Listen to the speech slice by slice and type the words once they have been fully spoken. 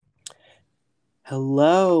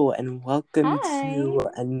Hello, and welcome Hi. to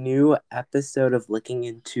a new episode of Looking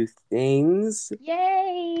Into Things.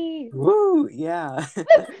 Yay. Woo, yeah.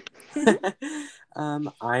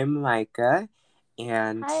 Woo. I'm Micah,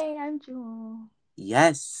 and Hi, I'm Jewel.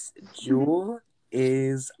 yes, Jewel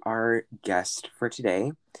is our guest for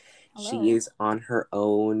today. She Hello. is on her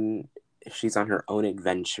own. She's on her own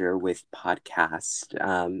adventure with podcast.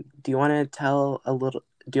 Do you want to tell a little?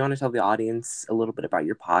 Do you want to tell the audience a little bit about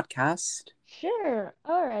your podcast? Sure.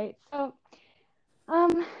 All right.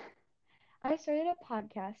 Um, I started a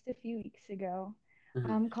podcast a few weeks ago,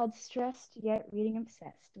 Mhm. called Stressed Yet Reading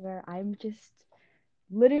Obsessed, where I'm just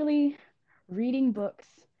literally reading books,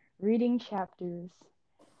 reading chapters,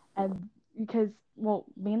 and well,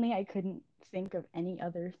 mainly I couldn't think of any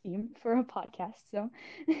other theme for a podcast, so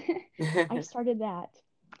I started that.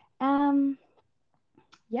 Um,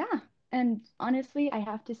 Yeah, and honestly, I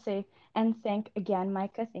have to say and thank again,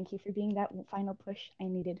 Micah. Thank you for being that final push I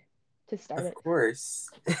needed to start Of it. course.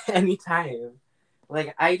 Anytime.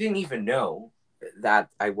 Like, I didn't even know that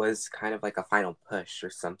I was kind of like a final push or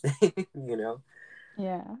something, you know?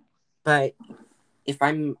 Yeah. But if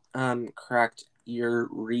I'm correct, you're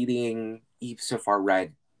reading, you've so far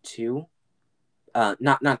read two,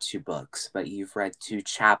 not two books, but you've read two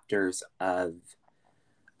chapters of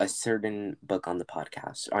a certain book on the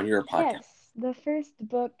podcast, on your podcast. Yes, the first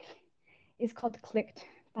book is called Clicked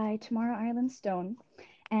by Tamara Ireland Stone,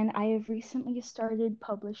 and I have recently started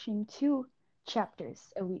publishing two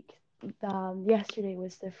chapters a week. Yesterday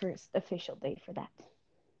was the first official date for that.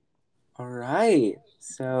 All right.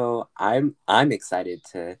 So I'm excited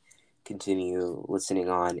to continue listening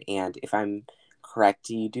on. And if I'm correct,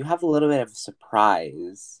 you do have a little bit of a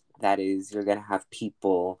surprise. That is, you're gonna have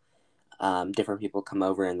people, different people come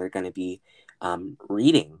over and they're gonna be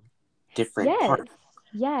reading different Yes, parts.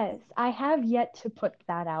 yes. I have yet to put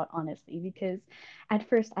that out, honestly, because at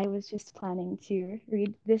first I was just planning to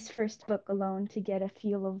read this first book alone to get a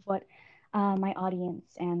feel of what my audience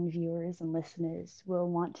and viewers and listeners will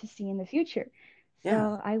want to see in the future. Yeah.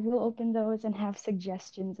 So I will open those and have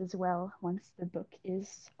suggestions as well once the book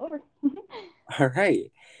is over. All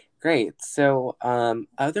right. Great. So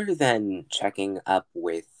other than checking up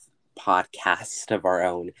with podcasts of our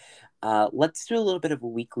own, let's do a little bit of a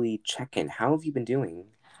weekly check-in. How have you been doing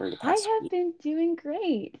for the I past have week? been doing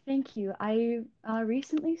great, thank you. I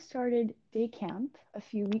recently started day camp a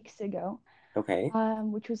few weeks ago, Okay.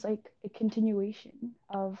 which was like a continuation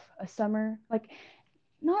of a summer, like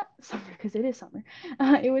not summer because it is summer.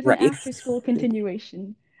 It was an Right. after school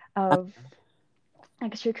continuation of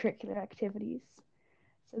extracurricular activities.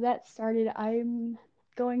 So that started. I'm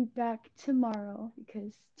going back tomorrow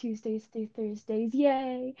because Tuesdays through Thursdays,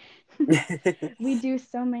 yay! We do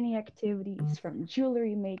so many activities from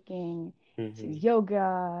jewelry making to Hmm.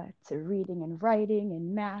 yoga to reading and writing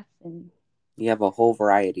and math and You have a whole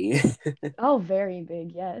variety. oh, very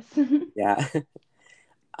big, yes. Yeah.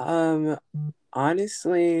 Um,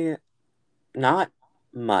 honestly, not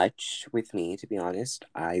much with me, to be honest.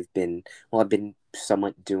 I've been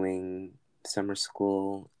somewhat doing summer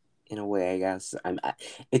school in a way, I guess.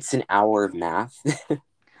 It's an hour of math.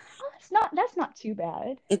 Oh, that's not too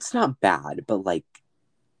bad. It's not bad, but like,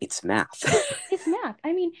 it's math. It's math.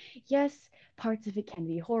 I mean, yes, parts of it can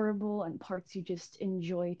be horrible and parts you just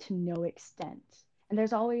enjoy to no extent. And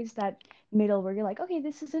there's always that middle where you're like, okay,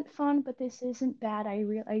 this isn't fun, but this isn't bad.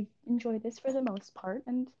 I enjoy this for the most part,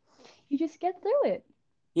 and you just get through it.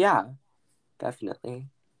 Yeah, definitely.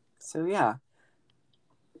 So, yeah.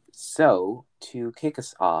 So, to kick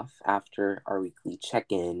us off after our weekly check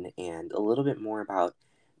in and a little bit more about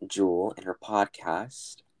Jewel and her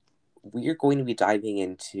podcast, we are going to be diving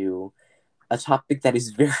into a topic that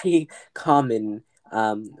is very common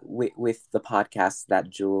with the podcast that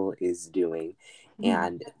Jewel is doing.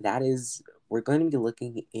 And that is, we're going to be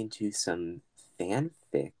looking into some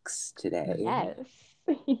fanfics today, Yes.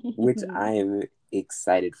 which I'm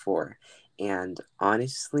excited for. And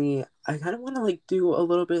honestly, I kind of want to like do a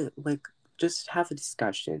little bit like just have a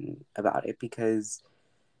discussion about it because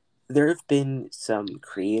there have been some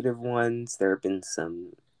creative ones, there have been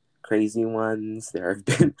some crazy ones, there have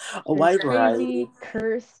been a There's wide variety. crazy,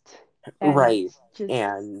 cursed, and Right. just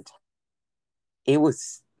And it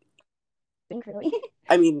was, think really.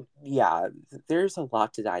 I mean, yeah, there's a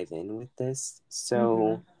lot to dive in with this. Mm-hmm.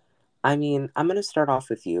 So, I mean, I'm going to start off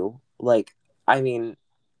with you. Like, I mean,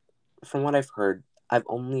 from what I've heard, I've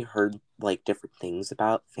only heard like different things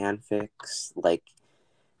about fanfics. Like,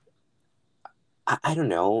 I don't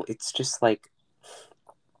know. It's just like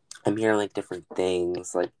I'm hearing like different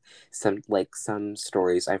things. Like some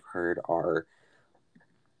stories I've heard are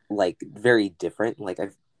like very different. Like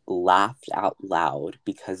laughed out loud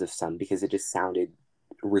because of some, because it just sounded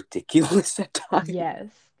ridiculous at times. Yes,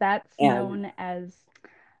 that's And known as,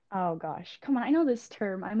 oh gosh, come on, I know this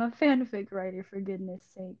term. I'm a fanfic writer, for goodness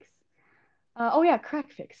sakes. Oh yeah, crack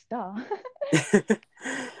fix, duh.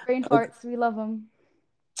 Brain okay, farts, we love them.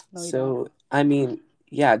 No, we don't. so I mean,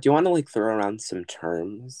 yeah, do you want to like throw around some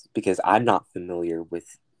terms? Because I'm not familiar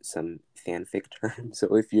with some fanfic terms.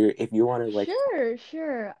 So if you want to like, Sure,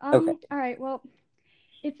 sure. okay. All right, well,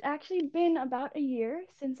 it's actually been about a year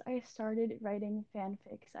since I started writing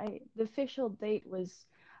fanfics. The official date was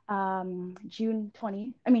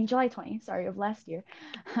July 20, sorry, of last year.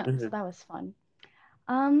 So Mhm. that was fun.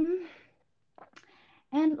 Um,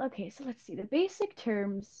 and okay, so let's see. The basic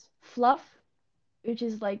terms, fluff, which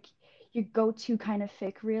is like your go-to kind of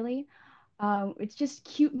fic, really. It's just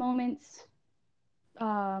cute moments.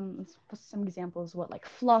 Some examples, what like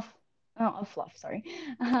fluff, sorry,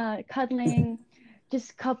 cuddling,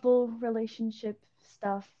 just couple relationship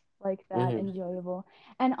stuff like that, Mhm. enjoyable.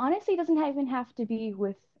 And honestly, it doesn't even have to be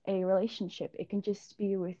with a relationship. It can just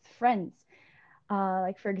be with friends.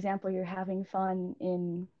 Like for example, you're having fun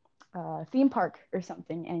in a theme park or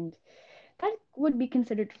something, and that would be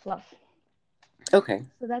considered fluff. Okay.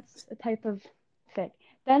 So that's a type of fic.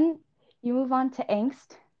 Then you move on to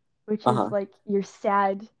angst, which is Uh-huh. like your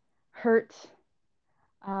sad, hurt,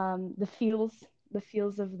 the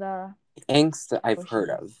feels of the Angst I've heard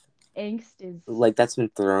emotions. of. Angst is, Like that's been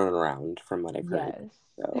thrown around from what I've heard. yes.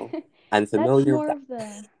 So I'm That's familiar with more that. of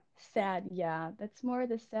the sad, yeah. That's more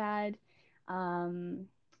the sad, um,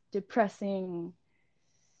 depressing,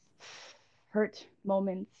 hurt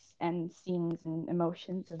moments and scenes and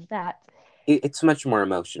emotions of that. It's much more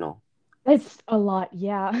emotional. It's a lot,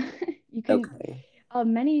 yeah. You can, Okay.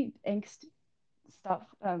 many angst stuff,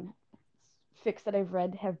 fics that I've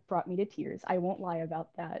read have brought me to tears. I won't lie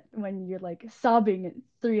about that. When you're like sobbing at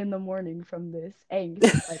 3 in the morning from this angst,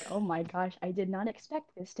 it's like, oh my gosh, I did not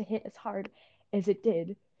expect this to hit as hard as it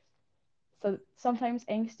did. So sometimes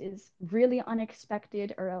angst is really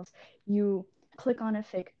unexpected, or else you click on a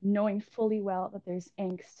fic knowing fully well that there's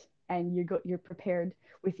angst, and you're prepared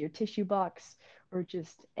with your tissue box or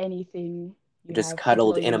just anything you Just have to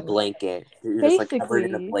cuddled blow in your a nose. blanket. You're just like covered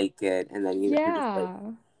in a Basically, blanket, and then you're just like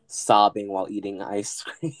yeah. sobbing while eating ice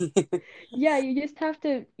cream. Yeah, you just have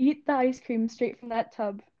to eat the ice cream straight from that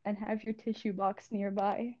tub and have your tissue box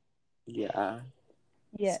nearby. Yeah.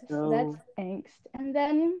 Yes, so that's So, angst. And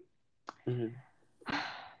then, mhm.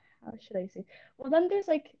 how should I say? Well, then there's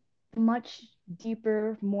like much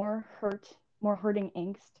deeper, more hurting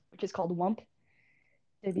angst, which is called WUMP.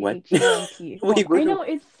 What? WUMP. Wait, WUMP. wait, I wait. know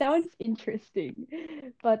it sounds interesting,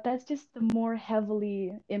 but that's just the more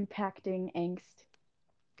heavily impacting angst,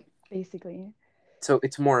 basically. So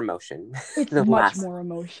it's more emotion. It's The much last. more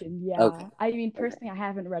emotion, yeah. Okay. I mean, Okay. personally, I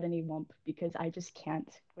haven't read any Wump because I just can't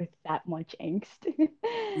with that much angst.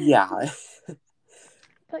 Yeah.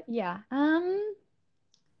 But yeah,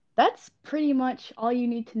 that's pretty much all you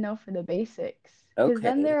need to know for the basics. Because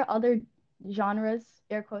then Okay. there are other genres,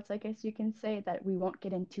 air quotes, I guess you can say, that we won't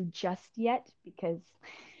get into just yet because,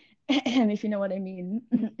 if you know what I mean.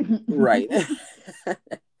 Right.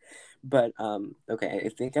 But okay, I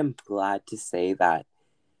think I'm glad to say that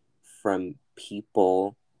from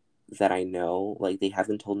people that I know, like they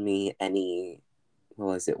haven't told me any, what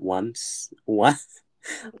was it, once? What?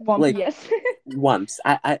 Wump, Like yes. once.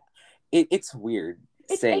 It's weird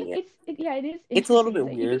saying it. Yeah, it is It's a little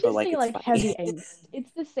interesting to bit say. You could weird, but just like say it's like funny. heavy angst.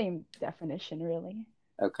 It's the same definition, really.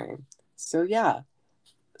 Okay. So yeah.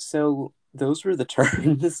 So those were the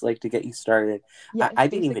terms like to get you started. Yes, I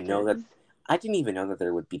didn't basic even know that terms. I didn't even know that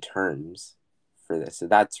there would be terms for this. So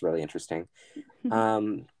that's really interesting.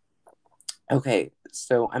 Um okay,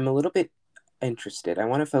 so I'm a little bit interested. I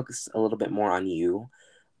want to focus a little bit more on you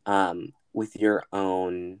with your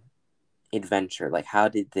own adventure. Like how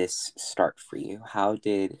did this start for you? How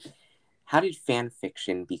did fan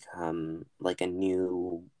fiction become like a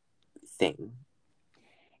new thing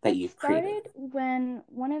that It you've created? started when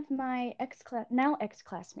one of my ex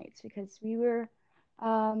classmates, because we were,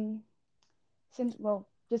 um, since, well,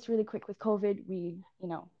 just really quick with COVID,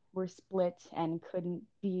 were split and couldn't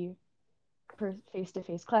be face to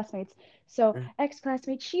face classmates. So ex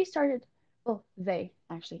classmate, she started, well, they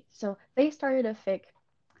actually, so they started a fic,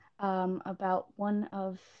 about one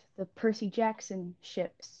of the Percy Jackson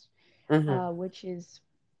ships, Mm-hmm. which is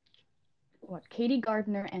what Katie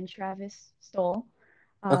Gardner and Travis Stoll.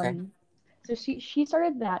 Okay. Um, so she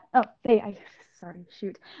started that. Oh, sorry,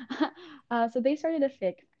 shoot. So they started a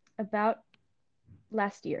fic about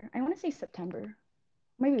last year. I want to say September.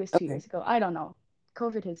 Maybe it was 2 years Okay. ago. I don't know.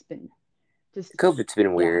 COVID has been just, COVID's been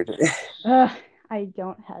yeah. weird. Ugh, I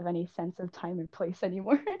don't have any sense of time and place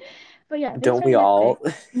anymore. But yeah, they Don't we started a all?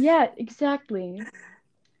 fic. Yeah, exactly.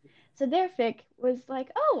 So their fic was like,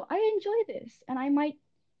 oh, I enjoy this, and I might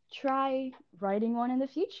try writing one in the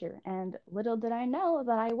future. And little did I know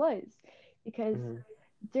that I was, because Mhm.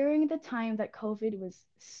 during the time that COVID was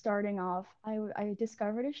starting off, I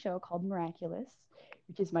discovered a show called Miraculous,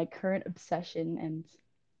 which is my current obsession. And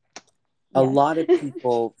A yes. lot of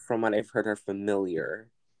people, from what I've heard, are familiar.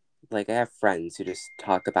 Like, I have friends who just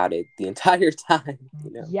talk about it the entire time,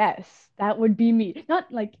 you know? Yes, that would be me.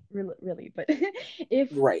 Not like really, but if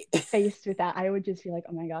Right. faced with that, I would just be like,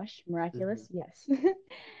 oh my gosh, Hmm. Miraculous, yes.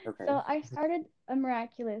 Okay. So I started a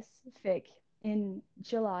Miraculous fic in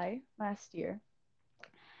July last year,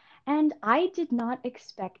 and I did not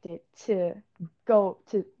expect it to go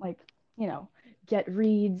to like, you know, get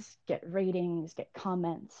reads, get ratings, get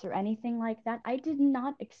comments or anything like that. I did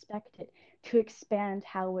not expect it to expand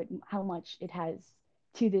how much it has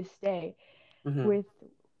to this day, Hmm. with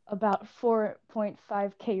about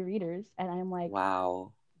 4.5K readers. And I'm like,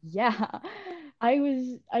 Wow. yeah.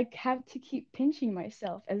 I have to keep pinching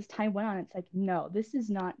myself as time went on. It's like, no, this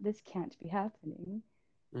can't be happening.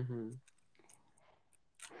 Hmm.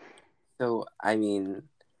 So, I mean,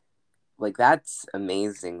 like, that's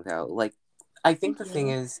amazing, though. Like, I think Thank the thing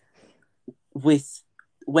you. is, with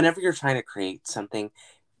whenever you're trying to create something,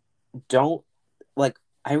 don't, like,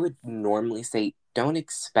 I would normally say, don't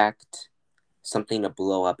expect something to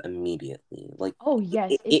blow up immediately. Like, Oh,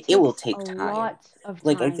 yes, it it will takes a take time. lot of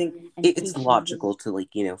Like, I time think and it's patience. logical to, like,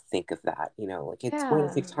 think of that, like, it's going to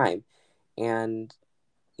Yeah. take time. And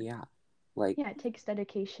yeah, like, Yeah, it takes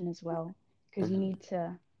dedication as well, because you mhm. need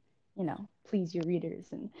to, please your readers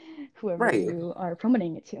and whoever Right, you are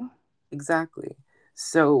promoting it to. exactly.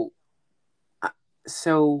 So, uh,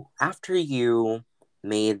 so after you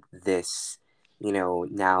made this,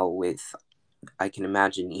 now with, I can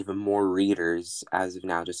imagine even more readers as of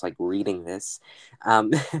now, just like reading this.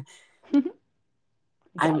 Um,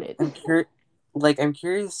 Got I'm it. I'm curious, like I'm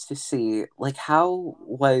curious to see like how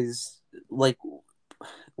was like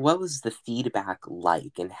what was the feedback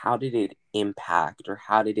like, and how did it impact, or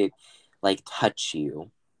how did it like touch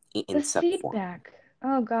you The in some form, feedback.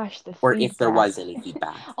 Oh gosh, the or if there feedback. was any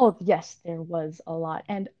feedback? Oh, yes, there was a lot.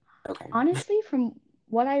 And Okay. honestly, from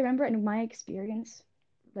what I remember and my experience,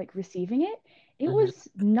 like receiving it, it Mm-hmm. was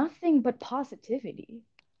nothing but positivity.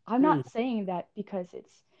 I'm Hmm. not saying that because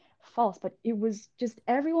it's false, but it was just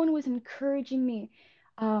everyone was encouraging me.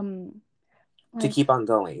 Um, To like, keep on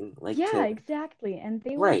going, like yeah, to exactly. And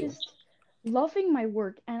they were right. just loving my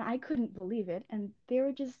work, and I couldn't believe it. And they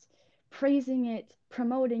were just praising it,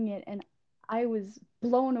 promoting it, and I was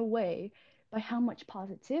blown away by how much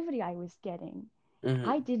positivity I was getting. Mm-hmm.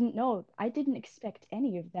 I didn't expect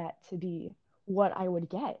any of that to be what I would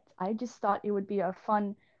get. I just thought it would be a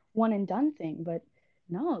fun one and done thing, but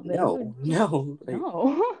no, they would No, just, no, like,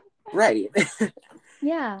 no. right.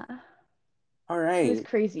 Yeah, All it was right.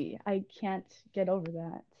 crazy. I can't get over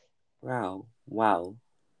that. Wow, wow.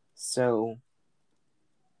 So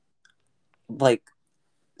like,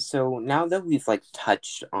 so now that we've like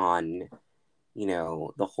touched on,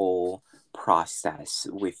 the whole process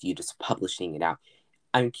with you just publishing it out,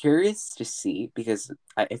 I'm curious to see, because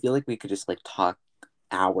I feel like we could just like talk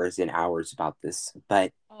hours and hours about this,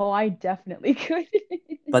 Oh, I definitely could.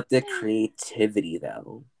 but the creativity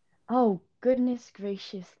though. Oh, goodness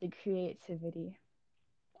gracious, the creativity.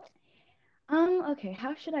 Okay,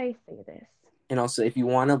 how should I say this? And also, if you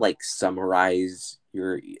want to like summarize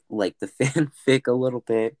your like the fanfic a little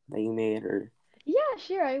bit that you made, or Yeah,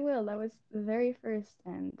 sure, I will. That was the very first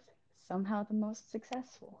and somehow the most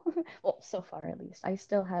successful. Well, so far at least. I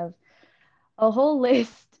still have a whole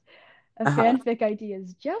list of uh-huh. fanfic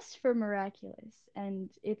ideas just for Miraculous, and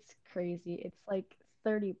it's crazy. It's like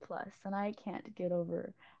 30 plus, and I can't get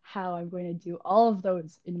over how I'm going to do all of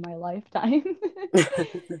those in my lifetime.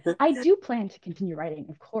 I do plan to continue writing,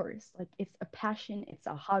 of course. Like, it's a passion, it's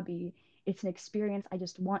a hobby, it's an experience I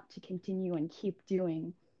just want to continue and keep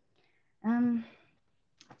doing. Um,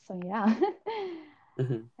 so yeah.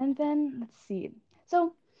 Mhm. And then let's see.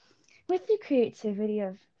 So with the creativity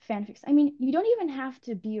of fanfics, I mean, you don't even have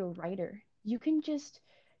to be a writer. You can just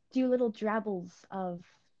do little drabbles of,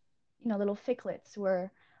 little ficlets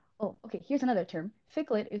where, oh, okay, here's another term.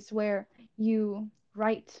 Ficlet is where you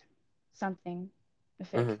write something, a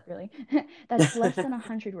fic, Mhm. really, that's less than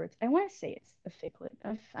 100 words. I want to say it's a ficlet.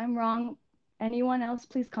 If I'm wrong, anyone else,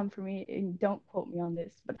 please come for me and don't quote me on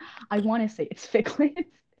this, but I want to say it's ficlet.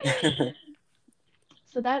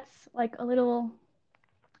 So that's like a little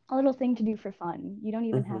thing to do for fun. You don't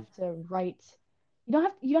even Mhm. have to write.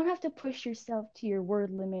 You don't have to push yourself to your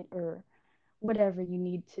word limit or whatever you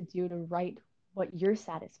need to do to write what you're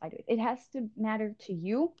satisfied with. It has to matter to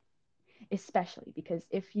you, especially because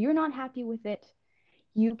if you're not happy with it,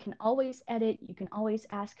 you can always edit, you can always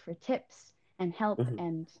ask for tips and help Hmm.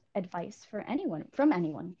 and advice for anyone, from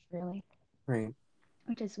anyone, really, Right.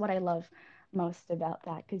 which is what I love most about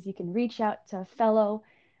that because you can reach out to fellow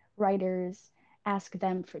writers, ask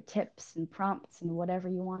them for tips and prompts and whatever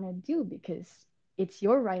you want to do because it's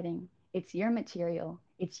your writing, it's your material,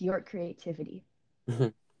 it's your creativity.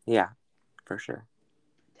 Mhm. Yeah, for sure.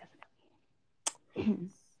 Definitely.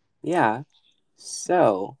 Yeah.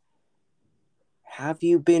 So, have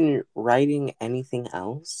you been writing anything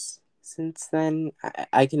else since then?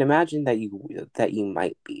 I can imagine that you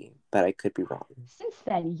might be, but I could be wrong. Since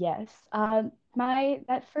then, yes. My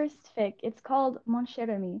that first fic, it's called Mon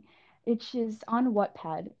cher ami, which is on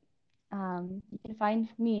Wattpad. You can find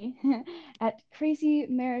me at Crazy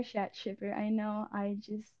Marichat Shipper. I know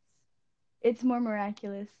it's more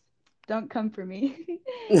miraculous. Don't come for me.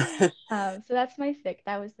 So that's my fic.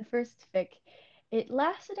 That was the first fic. It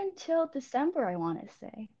lasted until December, I want to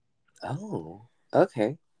say. Oh,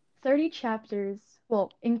 okay. 30 chapters,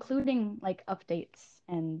 well, including like updates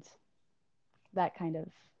and that kind of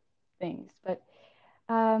things. But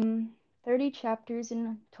 30 chapters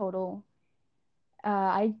in total.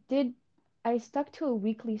 I did, I stuck to a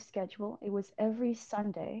weekly schedule. It was every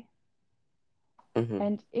Sunday, Hmm.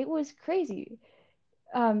 and it was crazy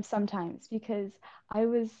sometimes because I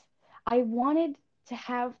was, I wanted to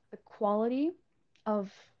have the quality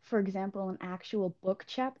of, for example, an actual book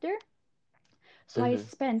chapter. So I Hmm.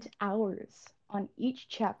 spent hours on each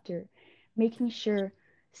chapter making sure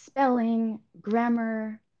spelling,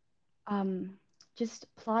 grammar, um,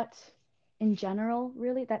 just plot in general,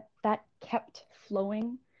 really, that kept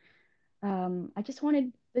flowing. I just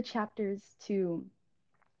wanted the chapters to,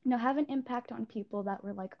 have an impact on people that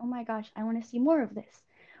were like, oh my gosh, I want to see more of this,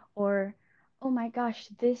 or oh my gosh,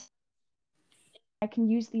 this I can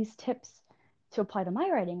use these tips to apply to my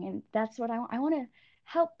writing, and that's what I want to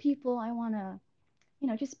help people. I want to,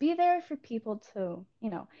 just be there for people to,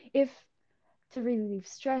 if to relieve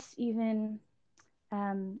stress even,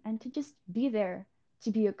 and to just be there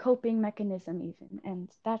to be a coping mechanism even, and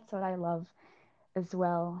that's what I love as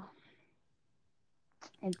well.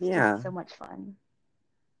 It's just Yeah, so much fun.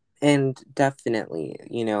 and definitely,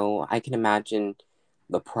 I can imagine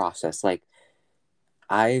the process. Like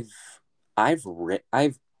I've I've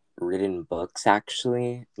written books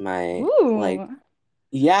actually. My like Ooh.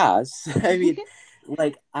 yes, I mean,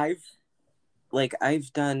 like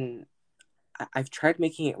I've done I've tried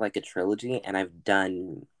making it like a trilogy, and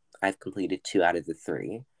I've completed two out of the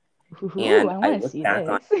three. Ooh, And I I want to look see back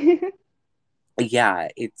on, this. yeah,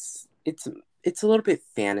 it's a little bit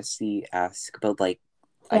fantasy-esque, but like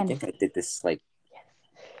I think I Fantasy. did this like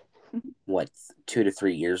Yes. what 2 to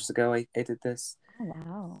 3 years ago. I did this. Oh,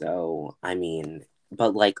 wow. So I mean,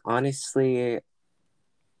 but like honestly,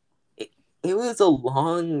 it, it was a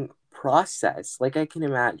long process. Like I can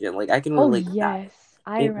imagine. Like I can Oh, relate to that. yes.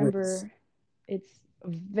 I It was, remember it's a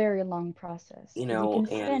very long process because you can and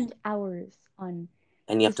spend hours on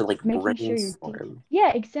you have just to like making sure you're brainstorm. yeah,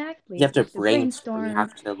 You exactly. have You to have to brainstorm. You brainstorm.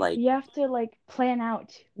 have to like, You have to like plan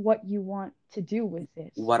out what you want to do with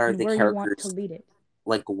it what are and the where you want to characters, lead it.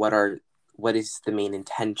 like what is the main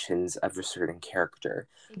intentions of a certain character?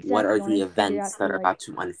 What Exactly. are You want the to figure events out that the are about like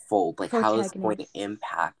to unfold? Like how is it going to protagonists.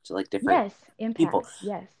 impact like different Yes, people? impacts.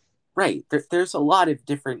 Yes. Right. There's a lot of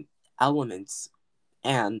different elements,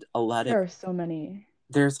 and There are so many.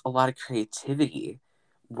 there's a lot of creativity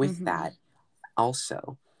with Mm-hmm. that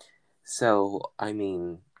also. So I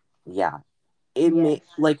mean, yeah, it may Yes.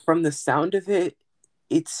 like from the sound of it,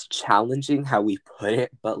 it's challenging how we put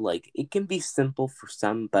it, but like it can be simple for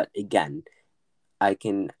some, but again, I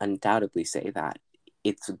can undoubtedly say that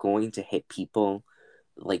it's going to hit people.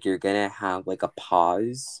 Like you're gonna have like a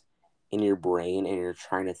pause in your brain, and you're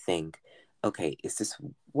trying to think, okay, is this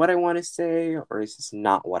what I want to say, or is this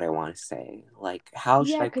not what I want to say? Like how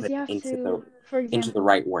should Yeah, I because put you it have into to, the for into the example,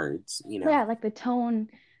 right words, yeah, like the tone,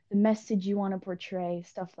 the message you want to portray,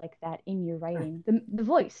 stuff like that in your Right. writing, the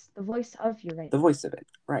voice of your The writing. voice of it,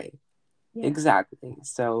 right? Yeah. Exactly.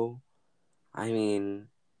 So I mean,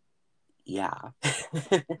 yeah.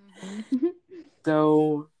 Hmm.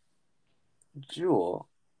 So, Jewel,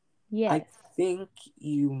 I Yes. think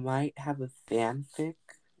you might have a fanfic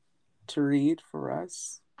to read for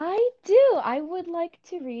us. I do. I would like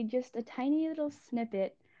to read just a tiny little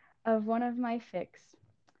snippet of one of my fics.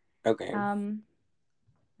 Okay. Um,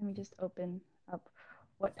 Let me just open up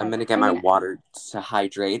what I'm gonna get I my mean, water to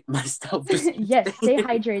hydrate myself just in yes, stay case.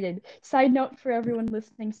 hydrated. Side note for everyone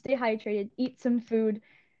listening, stay hydrated, eat some food,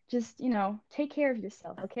 just, take care of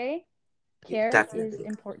yourself, okay? Care is Definitely.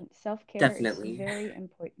 important. Self-care is Definitely. very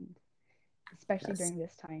important, especially Yes. during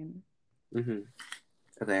this time.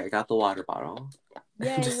 Okay, I got the water bottle.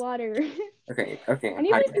 Yay, Just water. okay, I'm And even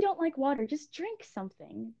if hiding you it. don't like water, just drink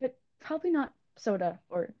something, but probably not soda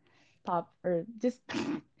or pop, or just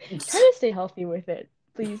try to stay healthy with it,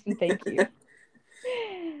 please and thank you.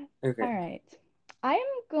 Okay. All right. I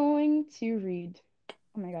am going to read.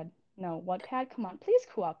 Oh my God. No, Wattpad, come on. Please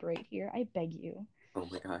cooperate here. I beg you. Oh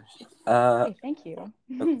my gosh. Uh Okay, thank you.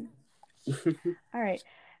 okay. All right.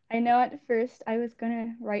 I know at first I was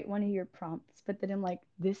gonna write one of your prompts, but then I'm like,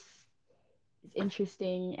 this is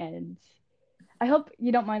interesting, and I hope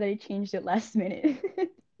you don't mind that I changed it last minute.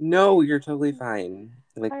 No, you're totally fine.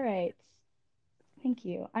 Like, All right. Thank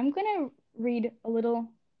you. I'm gonna read a little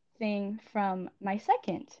thing from my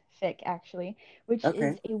second fic, actually, which is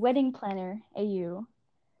okay. a wedding planner AU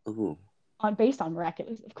Ooh. based on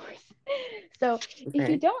Miraculous, of course. So, if you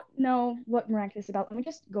Okay. don't know what Miraculous is about, let me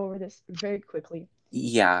just go over this very quickly.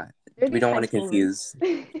 Yeah. They're We these don't high want to schoolers.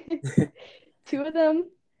 confuse. Two of them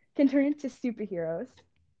can turn into superheroes.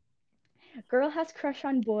 Girl has crush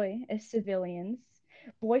on boy as civilians.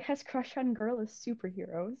 Boy has crush on girl as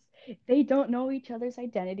superheroes. They don't know each other's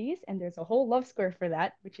identities, and there's a whole love square for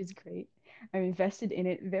that, which is great. I'm invested in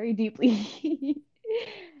it very deeply.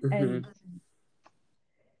 Hmm. And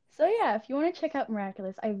so, yeah, if you want to check out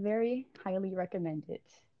Miraculous, I very highly recommend it.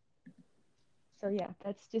 So, yeah,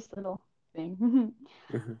 that's just a little thing.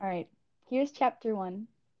 Hmm. All right, here's chapter one.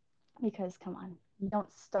 Because, come on, you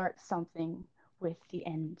don't start something with the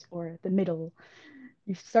end or the middle.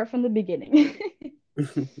 You start from the beginning.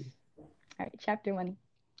 All right, chapter one.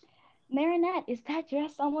 Marinette, is that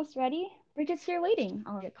dress almost ready? Bridget's here waiting,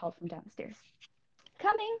 I'll get called from downstairs.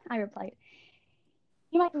 Coming, I replied.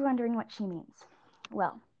 You might be wondering what she means.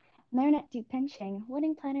 Well, Marinette Dupencheng,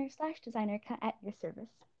 wedding planner slash designer at your service.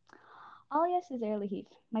 Alia Cesare Lahif,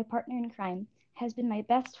 my partner in crime, has been my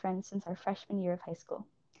best friend since our freshman year of high school.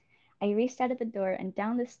 I raced out of the door and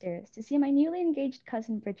down the stairs to see my newly engaged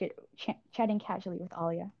cousin Bridget chatting casually with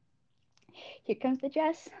Alia. Here comes the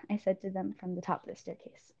dress, I said to them from the top of the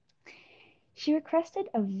staircase. She requested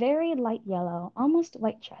a very light yellow, almost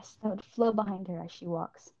white dress that would flow behind her as she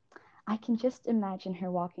walks. I can just imagine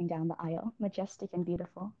her walking down the aisle, majestic and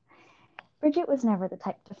beautiful. Bridget was never the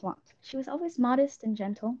type to flaunt. She was always modest and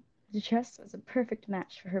gentle. The dress was a perfect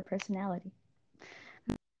match for her personality.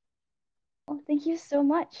 "Oh, thank you so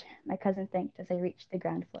much," my cousin thanked as I reached the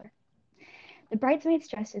ground floor. "The bridesmaids'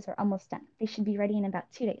 dresses are almost done. They should be ready in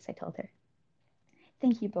about 2 days," I told her.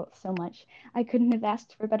 "Thank you both so much. I couldn't have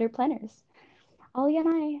asked for better planners."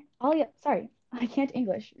 Sorry, I can't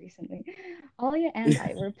English recently. Alia and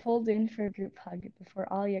I were pulled in for a group hug before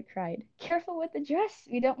Alia cried, "Careful with the dress,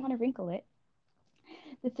 we don't want to wrinkle it."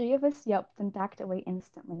 The three of us yelped and backed away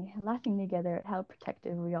instantly, laughing together at how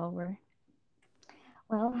protective we all were.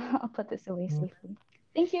 Well, I'll put this away safely.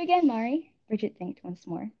 Thank you again, Mari, Bridget thanked once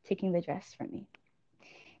more, taking the dress from me.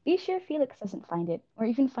 Be sure Felix doesn't find it, or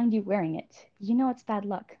even find you wearing it. You know it's bad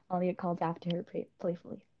luck, Alia called after her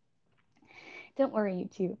playfully. Don't worry, you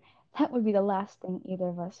two. That would be the last thing either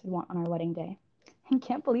of us would want on our wedding day. I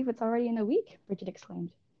can't believe it's already in a week, Bridget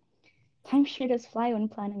exclaimed. Time sure does fly when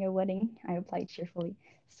planning a wedding, I replied cheerfully,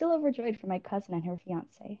 still overjoyed for my cousin and her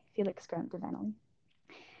fiance, Felix Graham Devanelli.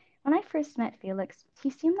 When I first met Felix, he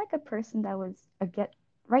seemed like a person that was a get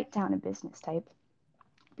right down to business type.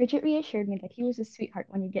 Bridget reassured me that he was a sweetheart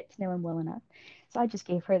when you get to know him well enough, so I just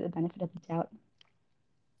gave her the benefit of the doubt.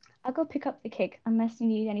 I'll go pick up the cake unless you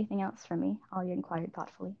need anything else from me, Alia inquired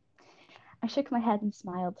thoughtfully. I shook my head and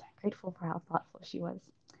smiled, grateful for how thoughtful she was.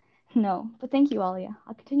 No, but thank you, Alia.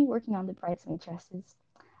 I'll continue working on the bridesmaid dresses.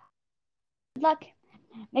 Good luck.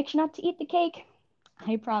 Make sure not to eat the cake.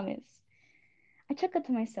 I promise. I chuckled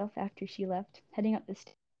to myself after she left, heading up the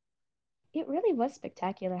stairs. It really was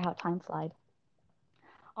spectacular how time flied.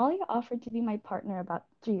 Alia offered to be my partner about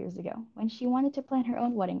 3 years ago when she wanted to plan her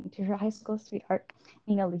own wedding to her high school sweetheart,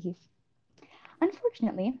 Nina Lehif.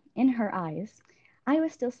 Unfortunately, in her eyes, I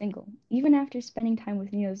was still single, even after spending time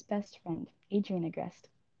with Nina's best friend, Adrian Agreste.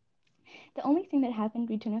 The only thing that happened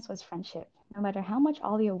between us was friendship, no matter how much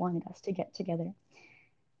Alia wanted us to get together.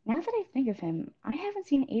 Now that I think of him, I haven't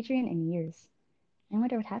seen Adrian in years. I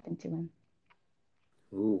wonder what happened to him.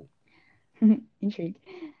 Ooh. Intrigued.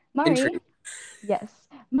 Mari, Intrigued. yes.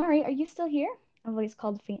 Mari, are you still here? A voice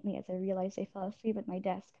called faintly as I realized I fell asleep at my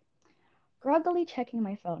desk. Groggily checking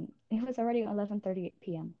my phone. It was already 11:38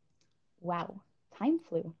 p.m. Wow, time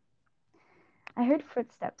flew. I heard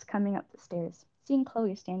footsteps coming up the stairs, seeing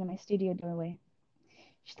Chloe stand in my studio doorway.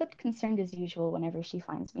 She looked concerned as usual whenever she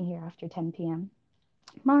finds me here after 10 p.m.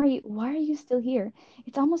 Mari, why are you still here?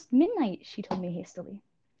 It's almost midnight, she told me hastily.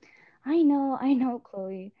 I know,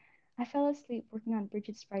 Chloe. I fell asleep working on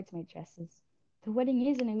Bridget's bridesmaid dresses. The wedding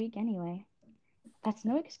is in a week anyway. That's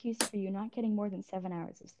no excuse for you not getting more than 7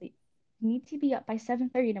 hours of sleep. You need to be up by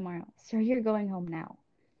 7:30 tomorrow, so you're going home now.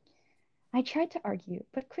 I tried to argue,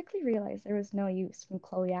 but quickly realized there was no use when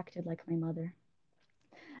Chloe acted like my mother.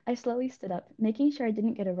 I slowly stood up, making sure I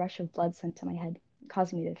didn't get a rush of blood sent to my head,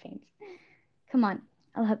 causing me to faint. Come on,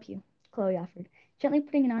 I'll help you, Chloe offered, gently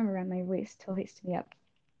putting an arm around my waist to hoist me up.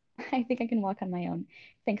 I think I can walk on my own.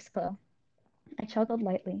 Thanks, Chloe. I chuckled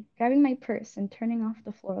lightly, grabbing my purse and turning off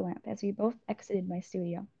the floor lamp as we both exited my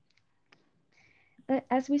studio. But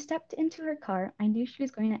as we stepped into her car, I knew she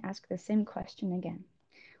was going to ask the same question again.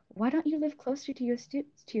 Why don't you live closer to your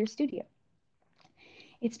studio?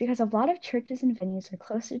 It's because a lot of churches and venues are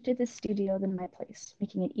closer to the studio than my place,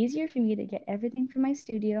 making it easier for me to get everything from my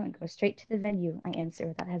studio and go straight to the venue, I answered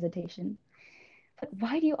without hesitation. But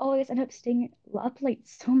why do you always end up staying up late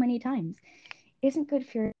so many times? Isn't good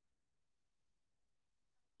for your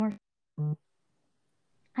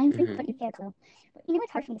I'm thinking Mm-hmm. about you there, Chloe. But you know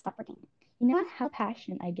it's hard for me to stop working. You know how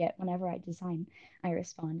passionate I get whenever I design, I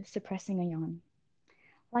respond, suppressing a yawn.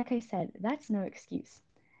 Like I said, that's no excuse.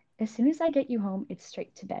 As soon as I get you home, it's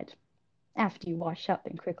straight to bed. After you wash up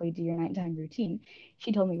and quickly do your nighttime routine,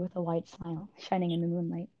 she told me with a wide smile, shining in the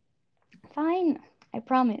moonlight. Fine, I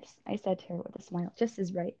promise, I said to her with a smile just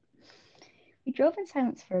as bright. We drove in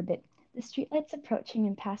silence for a bit, the streetlights approaching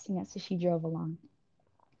and passing us as she drove along.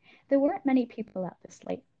 There weren't many people out this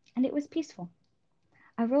late, and it was peaceful.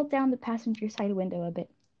 I rolled down the passenger side window a bit,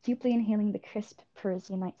 deeply inhaling the crisp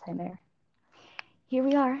Parisian nighttime air. Here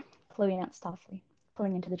we are, Chloe announced softly,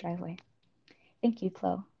 pulling into the driveway. Thank you,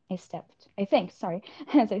 Chloe. I thanked, sorry,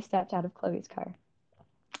 as I stepped out of Chloe's car.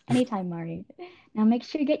 Anytime, Mari. Now make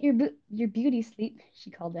sure you get your beauty sleep,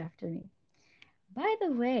 she called after me. By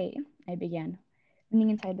the way, I began, leaning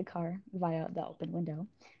inside the car via the open window.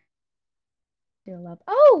 Still up.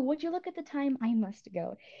 Oh, would you look at the time? I must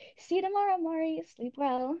go. See you tomorrow, Mari. Sleep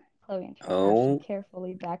well, Chloe answered as she Oh.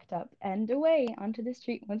 carefully backed up and away onto the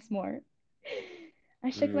street once more. I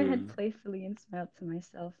shook my head Mm. playfully and smiled to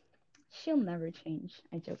myself. She'll never change,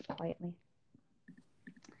 I joked quietly.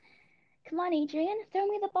 Come on, Adrian, throw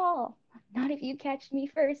me the ball. Not if you catch me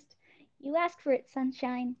first. You ask for it,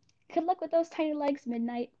 sunshine. Good luck with those tiny legs,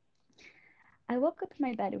 Midnight. I woke up in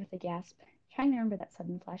my bed with a gasp, trying to remember that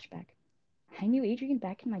sudden flashback. I knew Adrian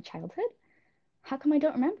back in my childhood? How come I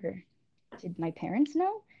don't remember? Did my parents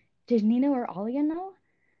know? Did Nina or Alia know?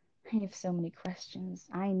 I have so many questions.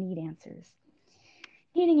 I need answers.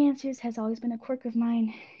 Needing answers has always been a quirk of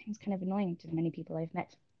mine. It's kind of annoying to many people I've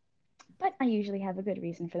met. But I usually have a good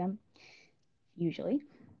reason for them. Usually.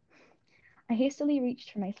 I hastily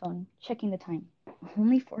reached for my phone, checking the time.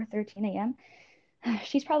 Only 4:13 a.m.?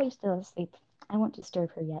 She's probably still asleep. I won't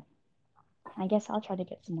disturb her yet. I guess I'll try to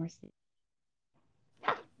get some more sleep.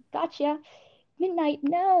 Ha! Gotcha! Midnight,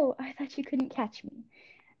 no! I thought you couldn't catch me.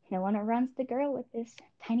 No one outruns the girl with this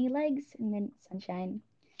tiny legs and then sunshine.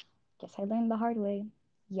 Guess I learned the hard way.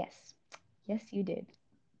 Yes. Yes, you did.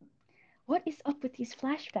 What is up with these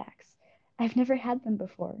flashbacks? I've never had them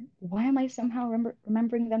before. Why am I somehow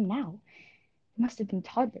remembering them now? They must have been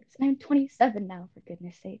toddlers, and I'm 27 now, for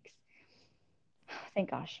goodness sakes. Thank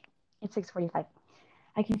gosh. It's 6:45.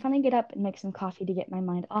 I can finally get up and make some coffee to get my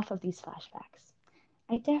mind off of these flashbacks.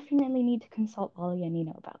 I definitely need to consult Ollie and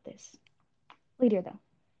Nino about this. Later, though.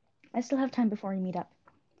 I still have time before we meet up.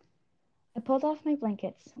 I pulled off my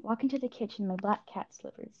blankets, walked into the kitchen in my black cat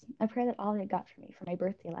slippers, a pair that Ollie got for me for my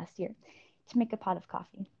birthday last year, to make a pot of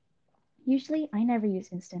coffee. Usually, I never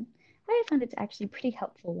use instant, but I found it actually pretty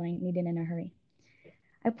helpful when I need it in a hurry.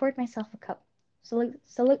 I poured myself a cup.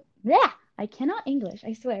 Yeah, I cannot English,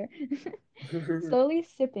 I swear. Slowly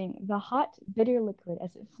sipping the hot, bitter liquid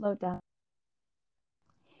as it flowed down.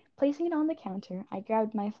 Placing it on the counter, I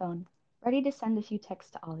grabbed my phone, ready to send a few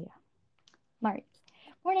texts to Alia. Mari.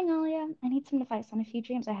 Morning, Alia. I need some advice on a few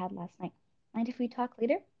dreams I had last night. Mind if we talk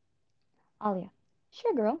later? Alia.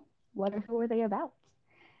 Sure, girl. What or who were they about?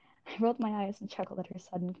 I rolled my eyes and chuckled at her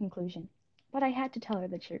sudden conclusion. But I had to tell her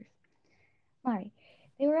the truth. Mari,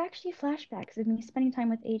 they were actually flashbacks of me spending time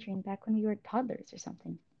with Adrian back when we were toddlers or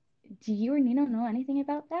something. Do you or Nino know anything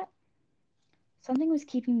about that? Something was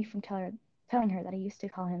keeping me from telling her that I used to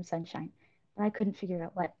call him Sunshine, but I couldn't figure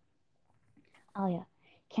out what. Alia,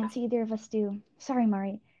 can't see either of us do. Sorry,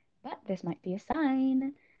 Mari, but this might be a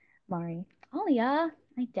sign. Mari, Alia,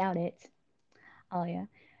 I doubt it. Alia,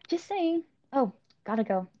 just saying. Oh, gotta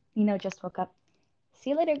go. Nino just woke up.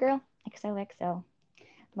 See you later, girl. XOXO.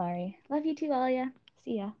 Mari, love you too, Alia.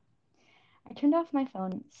 See ya. I turned off my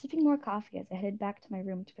phone, sipping more coffee as I headed back to my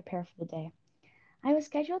room to prepare for the day. I was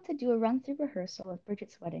scheduled to do a run-through rehearsal of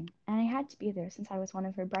Bridget's wedding, and I had to be there since I was one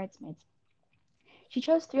of her bridesmaids. She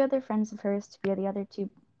chose three other friends of hers to be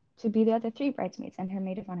the other three bridesmaids and her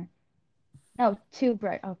maid of honor. No, two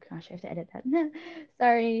bride. Oh gosh, I have to edit that.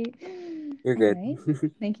 Sorry. You're All good.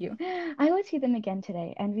 right. Thank you. I will see them again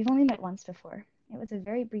today, and we've only met once before. It was a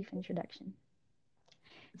very brief introduction.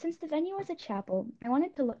 Since the venue was a chapel, I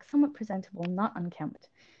wanted to look somewhat presentable, not unkempt.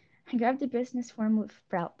 I grabbed a business formal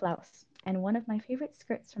blouse and one of my favorite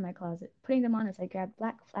skirts from my closet, putting them on as I grabbed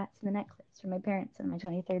black flats and a necklace from my parents on my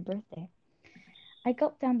 23rd birthday. I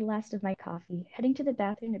gulped down the last of my coffee, heading to the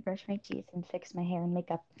bathroom to brush my teeth and fix my hair and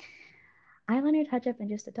makeup. Eyeliner touch-up and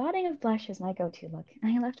just a dotting of blush is my go-to look,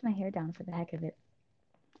 and I left my hair down for the heck of it.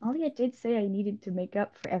 Ollie did say I needed to make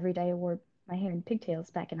up for every day I wore my hair in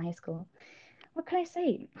pigtails back in high school. What could I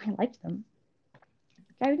say? I liked them.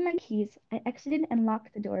 Grabbing my keys, I exited and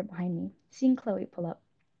locked the door behind me, seeing Chloe pull up.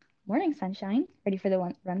 Morning, sunshine. Ready for the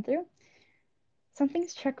run through? Something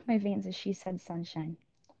struck my veins as she said sunshine.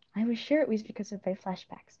 I was sure it was because of my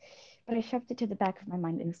flashbacks, but I shoved it to the back of my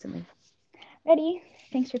mind instantly. Ready?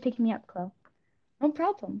 Thanks for picking me up, Chloe. No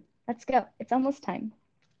problem. Let's go. It's almost time.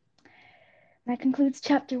 That concludes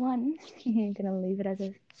chapter one. I'm gonna leave it as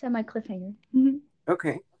a semi cliffhanger.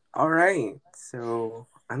 Okay. All right. So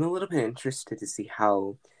I'm a little bit interested to see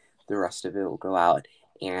how the rest of it will go out.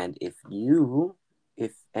 And if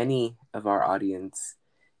any of our audience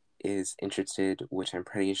is interested, which I'm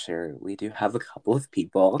pretty sure we do have a couple of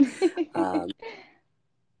people,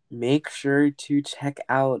 make sure to check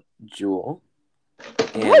out Jewel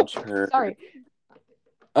and her. Sorry.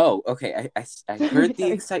 Oh, okay. I heard the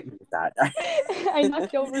Sorry. excitement of that. I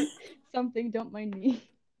knocked over something. Don't mind me.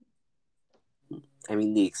 I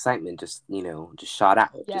mean, the excitement just, just shot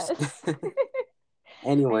out. Yes. Just, I am a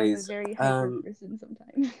anyways, very hyper person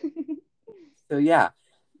sometimes. so yeah,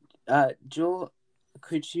 Joel,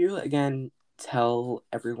 could you again tell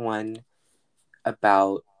everyone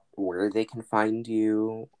about where they can find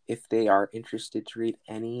you if they are interested to read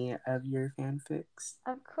any of your fanfics?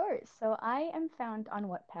 Of course. So I am found on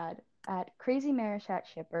Wattpad at Crazy Marichat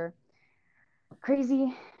Shipper.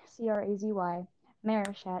 Crazy, Crazy, Marichat,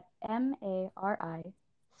 Marichat.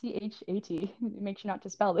 Make sure not to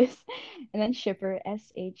spell this. And then Shipper,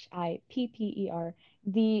 Shipper.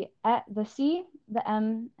 The C, the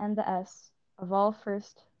M, and the S of all the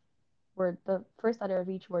first letter of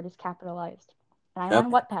each word is capitalized. And I'm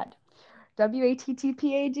on Okay. Wattpad.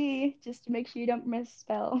 Wattpad, just to make sure you don't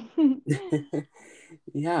misspell.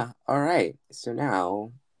 Yeah, all right. So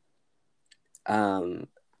now, um,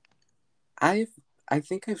 I've I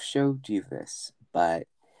think I've showed you this, but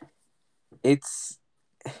it's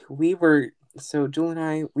we were so Jewel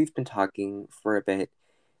and we've been talking for a bit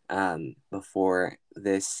before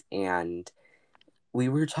this, and we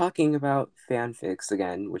were talking about fanfics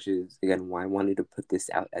again, which is again why I wanted to put this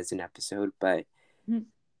out as an episode, but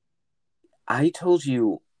I told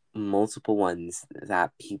you multiple ones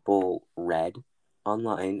that people read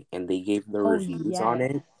online and they gave the Oh, reviews on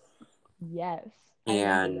yes. it, Yes. I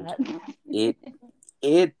remember and that. it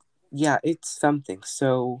it yeah, it's something.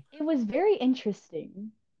 So It was very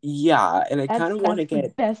interesting. yeah, and I kind That's of want to that's the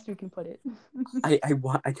get best we can put it.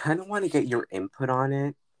 I kind of want to get your input on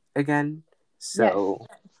it again. Yes. So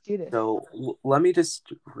Let's do this. let me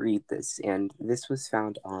just read this, and this was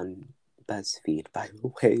found on BuzzFeed, by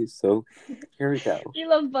the way. So here we go. We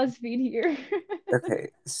love BuzzFeed here.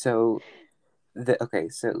 So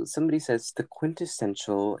somebody says the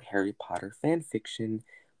quintessential Harry Potter fan fiction,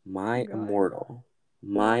 Oh My God. Immortal.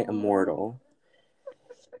 My Oh. Immortal.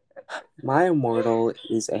 My Immortal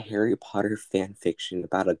is a Harry Potter fan fiction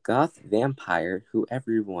about a goth vampire who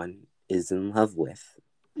everyone is in love with.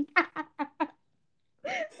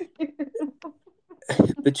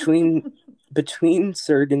 Between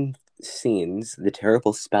certain scenes, the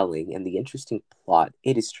terrible spelling, and the interesting plot,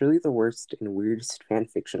 it is truly the worst and weirdest fan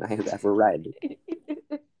fiction I have ever read.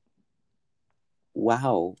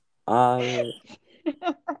 Wow. I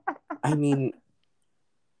mean,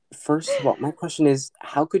 first of all, my question is,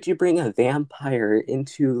 how could you bring a vampire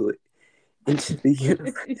into the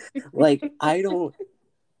universe? Like, I don't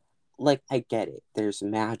like. I get it. There's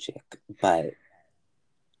magic, but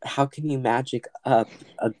how can you magic up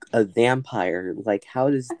a vampire? Like, how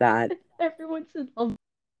does that Everyone's in love.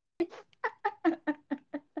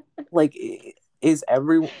 like is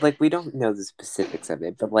everyone like we don't know the specifics of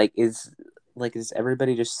it, but is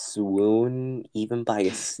everybody just swoon even by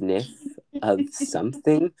a sniff of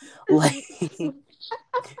something? Like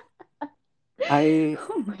I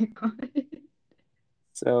Oh my God.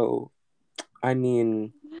 so I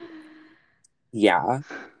mean Yeah.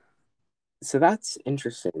 So that's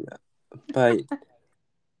interesting. But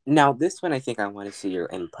now this one I think I want to see your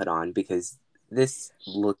input on because this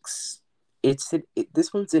looks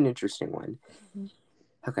this one's an interesting one.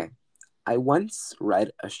 Okay. I once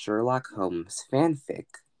read a Sherlock Holmes fanfic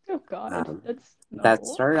Oh God, um, that's that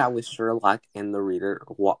no. started out with Sherlock and the reader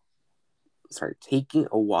taking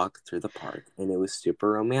a walk through the park, and it was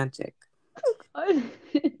super romantic. God.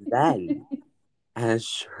 Then, as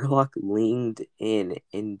Sherlock leaned in,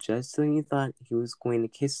 and just when you thought he was going to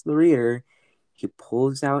kiss the reader, he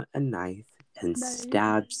pulls out a knife and Nice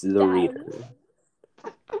stabs the stabs. reader.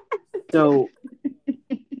 So,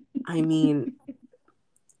 I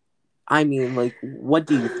mean, like, what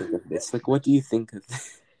do you think of this? Like, what do you think of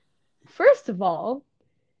this? First of all,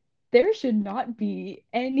 there should not be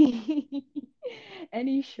any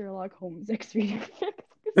any Sherlock Holmes X reader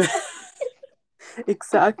fics.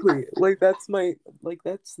 Exactly. Like, that's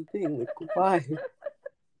the thing. Like, why?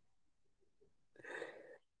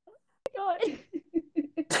 God.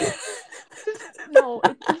 Just no,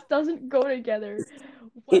 it just doesn't go together It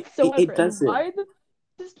whatsoever. And doesn't.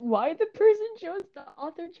 why the person chose the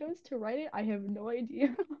author chose to write it, I have no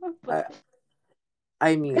idea. I, But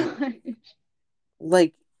I mean, gosh.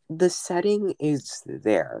 like the setting is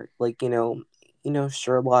there. Like,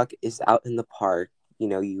 Sherlock is out in the park.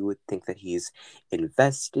 You would think that he's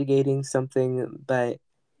investigating something, but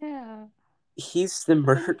Yeah. he's the And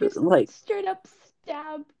then you murderer. just Like, straight up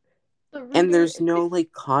stab the and reader. there's no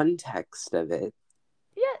like context of it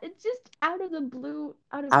Yeah, it's just out of the blue,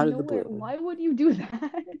 out of out of the nowhere. blue. Why would you do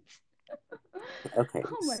that? Okay,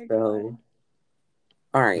 Oh my so God.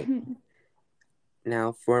 all right.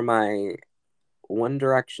 Now for my One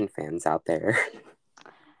Direction fans out there.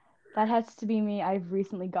 That has to be me. I've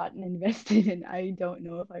recently gotten invested and I don't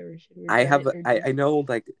know if I should I regret have it or just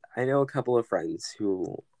I know a couple of friends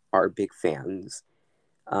who are big fans.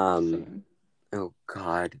 Um same. oh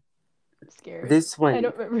god. I'm scared. This I one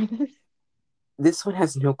don't remember this. this one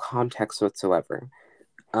has no context whatsoever.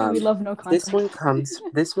 And we Um love no this one context. comes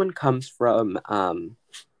this one comes from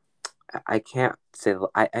I can't say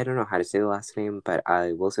I don't know how to say the last name, but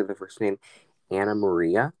I will say the first name, Anna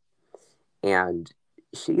Maria, and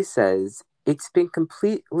she says it's been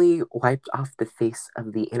completely wiped off the face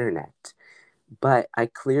of the internet. But I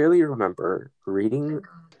clearly remember reading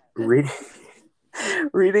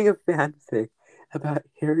reading a fanfic about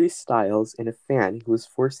Harry Styles and a fan who was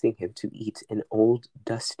forcing him to eat an old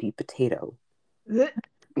dusty potato.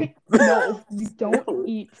 No, you don't No,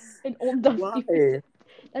 eat an old dusty why? potato.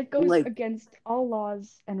 That goes Like, against all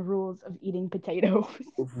laws and rules of eating potatoes.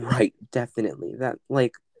 right, definitely. That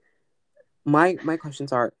like my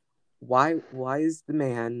questions are why is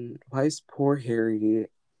poor Harry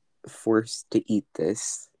forced to eat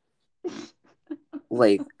this?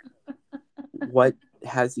 Like, what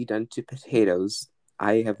has he done to potatoes?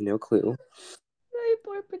 I have no clue. My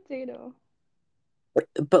poor potato.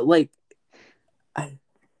 But like, I,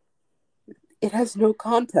 it has no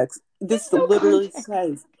context. There's This no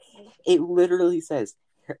context. literally says,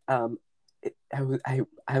 um, I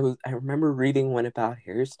remember reading one about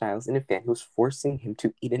Harry Styles and a fan who was forcing him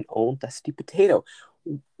to eat an old dusty potato.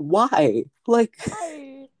 Why? Like,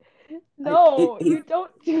 Why? I, No, you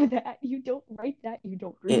don't do that. You don't write that. You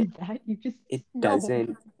don't it, read that. You just it no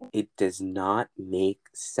doesn't, it does not make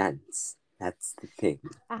sense. That's the thing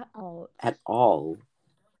at all. at all.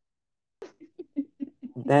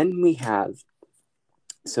 Then we have,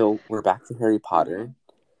 so we're back to Harry Potter,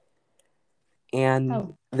 and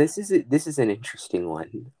Oh, this is an interesting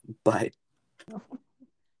one, but no.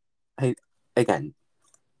 I again,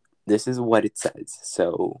 this is what it says.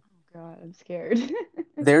 So God, I'm scared.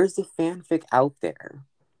 there's a fanfic out there,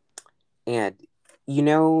 and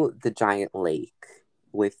the giant lake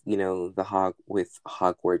with the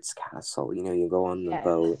Hogwarts Castle. You go on the Yes.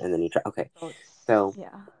 boat and then you try. Okay, Boats. so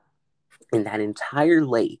Yeah. in that entire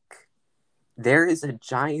lake, there is a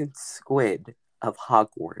giant squid of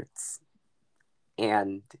Hogwarts,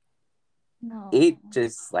 and it No.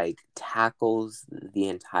 just like tackles the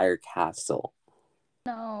entire castle.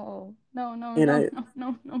 No. No. No. And No. I No.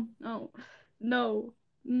 No. No. No. No.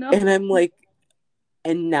 No. and I'm like,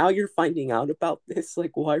 and now you're finding out about this?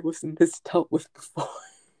 Like, why wasn't this dealt with before?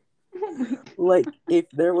 Oh my Like, if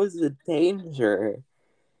there was a danger,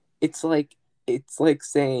 it's like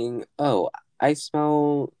saying, "Oh, I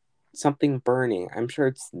smell something burning. I'm sure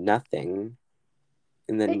it's nothing."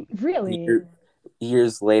 And then really?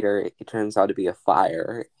 years later, it turns out to be a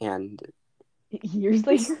fire, and Years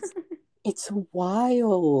this later? it's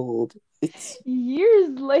wild. It's Years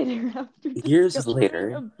later after years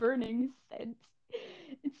discovering a later. burning scent.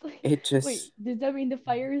 It's like, It wait, just does that mean the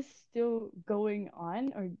fire is still going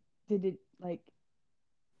on, or did it like?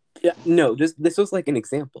 yeah, no, this was like an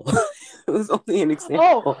example. It was only an Oh,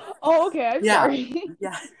 example. oh, okay. I'm Yeah, sorry.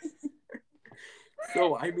 yeah.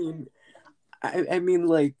 So I mean, I mean,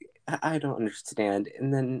 like I don't understand.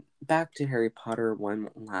 And then back to Harry Potter one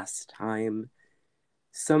last time. Okay.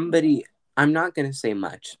 Somebody, I'm not gonna say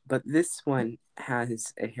much, but this one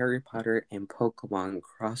has a Harry Potter and Pokemon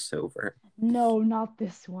crossover. No, not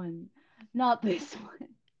this one. Not this one.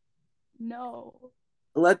 No.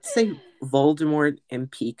 Let's say Voldemort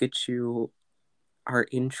and Pikachu are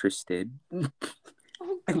interested, and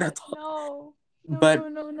Oh God, that's all. no. No, But no,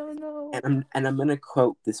 no, no, no. I'm gonna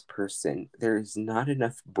quote this person: "There is not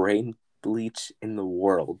enough brain bleach in the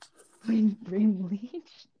world." Brain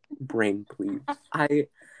bleach? Brain bleach.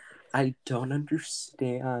 I don't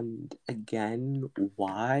understand again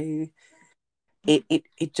why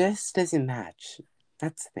it just doesn't match.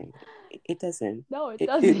 That's the thing. It doesn't. No, it It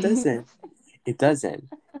doesn't. doesn't. It doesn't.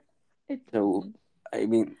 It So doesn't. I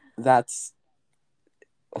mean that's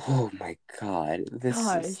oh my god. This is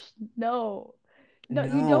Gosh, no. No,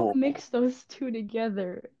 you don't no. mix those two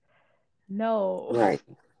together. No. Right.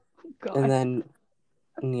 And God. then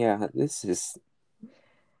yeah, this is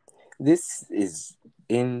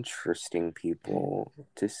interesting people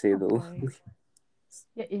to say the Okay. least.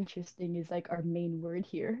 Yeah, interesting is like our main word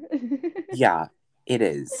here. Yeah, it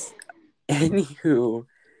is. Anywho,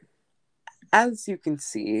 as you can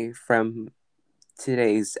see from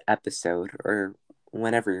today's episode, or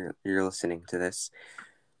whenever you're listening to this,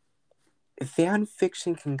 fan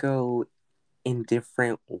fiction can go in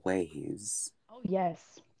different ways. Oh,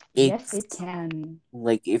 yes. Yes, it It's can.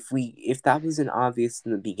 like if that wasn't obvious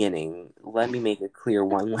in the beginning, let me make it clear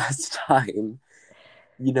one last time.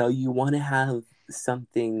 You want to have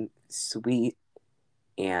something sweet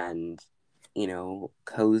and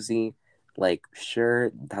cozy. Like,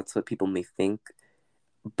 sure, that's what people may think,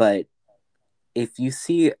 but if you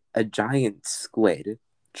see a giant squid,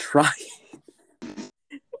 try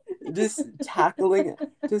just tackling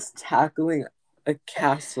just tackling a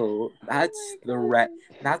castle. Oh That's my the red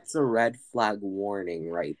God. that's a red flag warning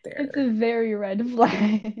right It's there. a very red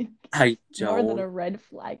flag. I More than a don't red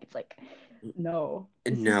flag. It's like, no.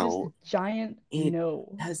 This is just a know. giant It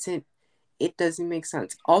no. doesn't it doesn't make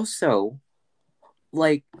sense. Also,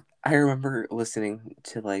 like I remember listening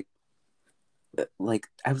to like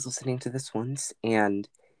I was listening to this once and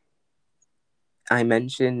I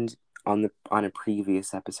mentioned on a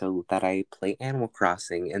previous episode that I play Animal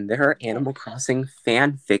Crossing and there are Yes. Animal Crossing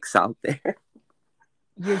fanfics out there.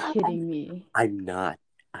 You're kidding me. I'm not.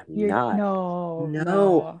 I'm You're not. no, No,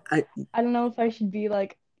 no. I don't know if I should be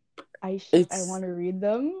like I it's want to read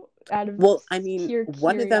them out of well, I mean, sheer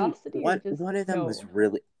one of them curiosity or just one of them was no.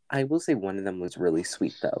 really I will say one of them was really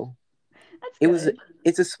sweet though. That's It was good.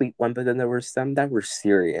 it's a sweet one, but then there were some that were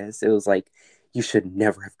serious. It was like you should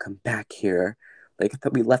never have come back here. Like I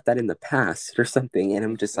thought we left that in the past or something, and Oh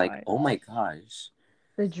I'm just like, gosh. oh my gosh.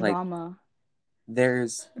 The Like drama.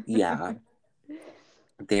 there's yeah,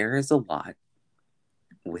 there is a lot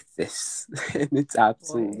with this, and it's Oh boy.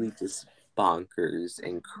 absolutely just bonkers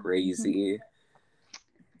and crazy.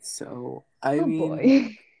 So Oh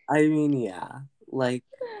boy. yeah, like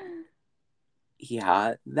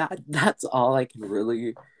yeah, that's all I can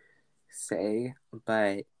really say.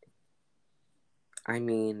 But I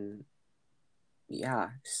mean, yeah.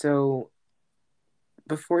 So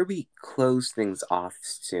before we close things off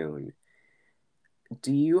soon,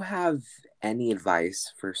 do you have any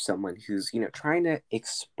advice for someone who's trying to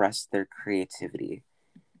express their creativity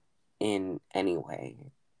in any way?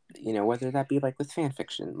 Whether that be like with fan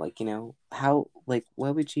fiction, like how like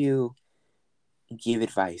what would you give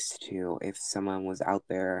advice to if someone was out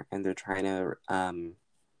there and they're trying to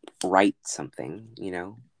write something?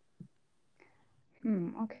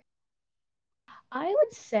 Okay. I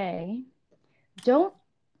would say don't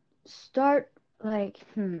start like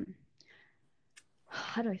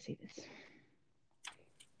how do I say this?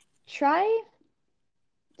 Try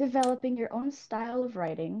developing your own style of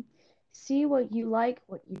writing. See what you like,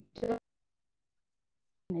 what you don't,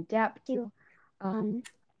 and adapt to. Um,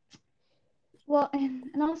 well,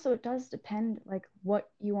 and also it does depend like what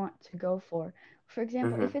you want to go for. For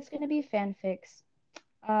example, Mm-hmm. if it's going to be fanfics,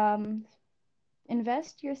 um,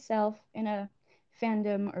 invest yourself in a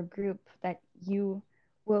fandom or group that you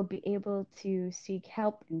will be able to seek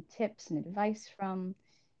help and tips and advice from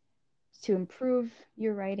to improve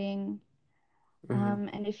your writing. Mm-hmm.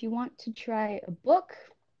 And if you want to try a book,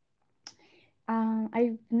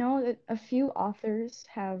 I know that a few authors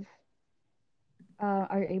have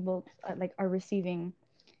are able like are receiving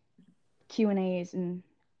Q&As and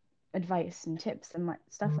advice and tips and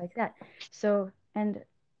stuff like that. So, and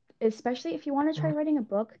especially if you want to try writing a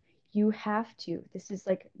book, you have to. This is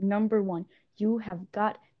like number one. You have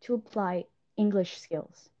got to apply English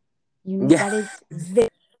skills. Yeah. That is very,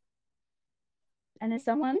 and as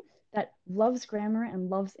someone that loves grammar and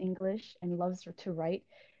loves English and loves to write,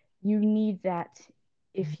 you need that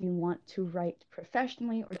if you want to write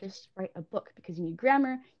professionally or just write a book because you need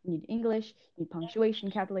grammar, you need English, you need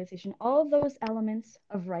punctuation, capitalization, all of those elements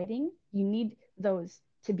of writing, you need those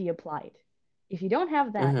to be applied. If you don't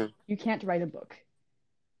have that, Hmm. you can't write a book.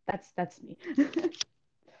 That's me.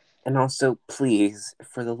 And also, please,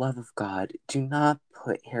 for the love of God, do not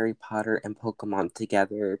put Harry Potter and Pokemon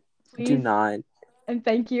together. Do Please not. and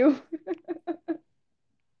thank you.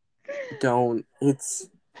 Don't. It's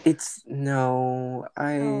no.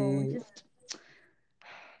 No, just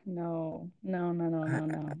no, no, no, no, I no,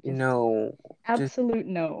 no. Just no. Just absolute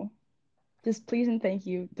no. Just please and thank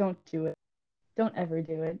you. Don't do it. Don't ever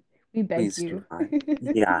do it. We beg please do you.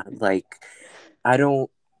 not. Yeah, like I don't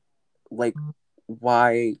like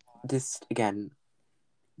why this again.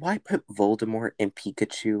 Why put Voldemort and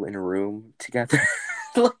Pikachu in a room together?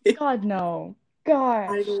 Like God, no. I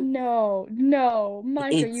Gosh, don't. no, no.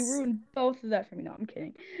 Micah, you It's ruined both of that for me. No, I'm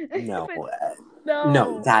kidding. no, But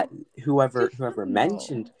no. That no. whoever Just whoever no.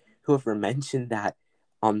 mentioned whoever mentioned that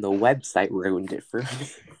on the website ruined it for me.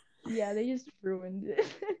 Yeah, they just ruined it.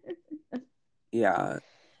 Yeah.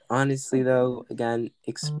 Honestly, Okay. though, again,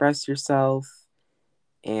 express yourself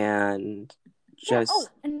and Yeah, oh, just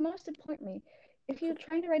and most importantly, if you're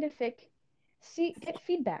trying to write a fic, get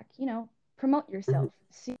feedback, promote mhm, yourself.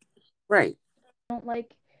 See, right. don't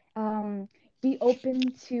like, um, be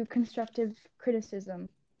open to constructive criticism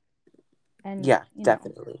and, Yeah,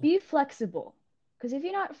 definitely. be flexible. Because if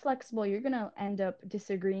you're not flexible, you're going to end up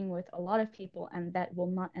disagreeing with a lot of people, and that will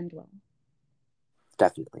not end well.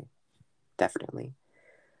 Definitely. Definitely.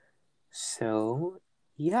 So,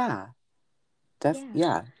 yeah. Yeah.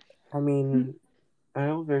 Yeah. I mean, I don't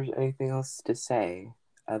know if there's anything else to say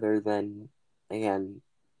other than, again,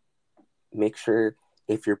 make sure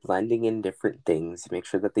if you're blending in different things, make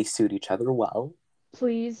sure that they suit each other well,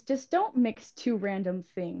 Please just don't mix two random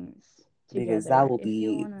things because together. If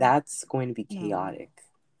you want to, that's going to be no. chaotic.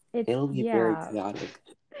 It's, It'll be very yeah. chaotic.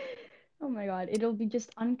 Oh my God, it'll be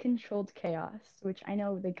just uncontrolled chaos, which I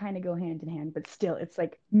know they kind of go hand in hand, but still, it's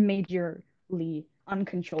like majorly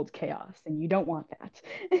uncontrolled chaos, and you don't want that.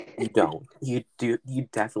 You don't. You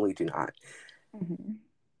definitely do not. Hmm.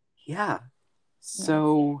 Yeah. Yeah.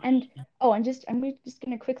 So, And oh, I'm just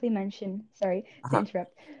gonna quickly mention, sorry to uh-huh.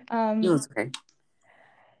 interrupt. No, Um, it's okay.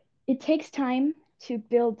 it takes time to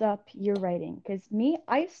build up your writing, because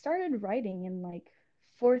I started writing in like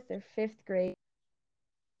fourth or fifth grade.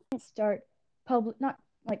 I didn't start not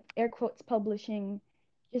like air quotes publishing,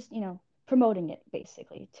 just promoting it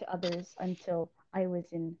basically to others until I was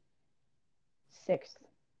in sixth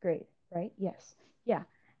grade, right? Yes, yeah,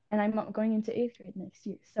 and I'm going into eighth grade next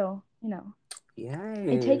year, so it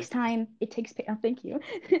Yay. takes time. It takes oh, thank you,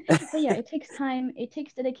 but yeah, it takes time. It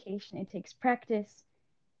takes dedication. It takes practice,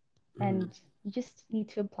 Mhm. and you just need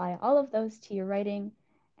to apply all of those to your writing,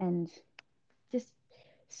 and just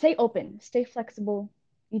stay open, stay flexible.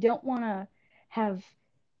 You don't want to have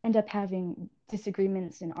end up having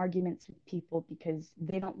disagreements and arguments with people because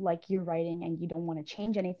they don't like your writing and you don't want to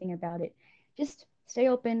change anything about it. Just stay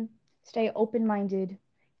open-minded, Mhm.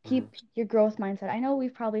 keep your growth mindset. I know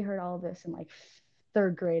we've probably heard all of this in like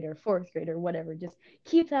third grade or fourth grade or whatever. Just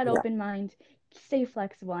keep that Yeah, open mind, stay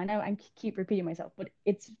flexible. I know I keep repeating myself, but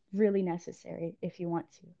it's really necessary if you want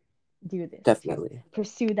to do this, to definitely.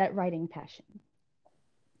 pursue that writing passion.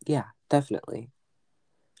 Yeah, definitely.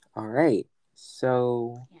 All right.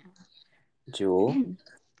 So, Jewel,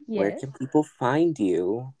 Yeah. where Yes. can people find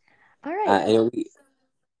you? All right. I know we.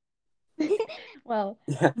 Well,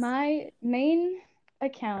 Yeah. my main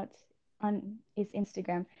account on is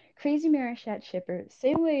Instagram, Crazy Mirror Chat Shipper.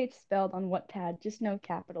 Same way it's spelled on Wattpad, just no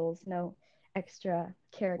capitals, no extra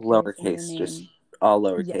characters in the Lowercase, just name.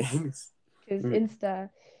 all Yes, lowercase. because Mhm. Insta,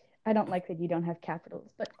 I don't like that you don't have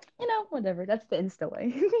capitals, but whatever. That's the Insta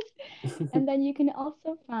way. And then you can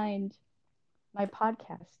also find my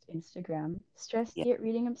podcast Instagram, Stressed Yeah. Yet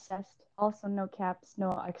Reading Obsessed. Also, no caps,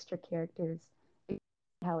 no extra characters.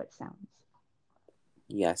 How it sounds.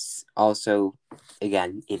 Yes. Also,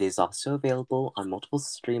 again, it is also available on multiple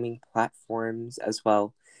streaming platforms as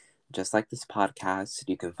well. Just like this podcast,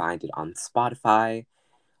 you can find it on Spotify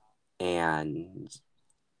and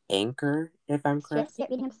Anchor, if I'm correct. Stressed Yet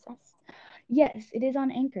Reading Obsessed. Yes, it is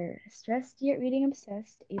on Anchor. Stressed Yet Reading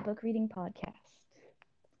Obsessed, a book reading podcast.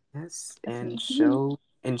 Yes, That's me.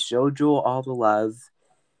 and show Jewel all the love.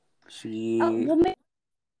 Oh, She well, maybe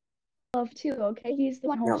love too. Okay, he's the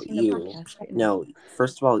one no hosting the you podcast right now. no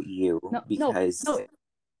first of all you No, no, because no.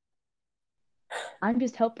 I'm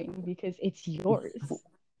just helping because it's yours.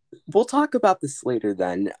 we'll talk about this later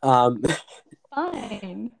then.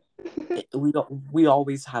 Fine. we we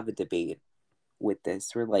always have a debate with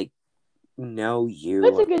this. We're like, no, That's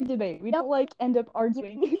you. a good debate. We don't like end up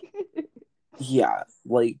arguing. Yeah,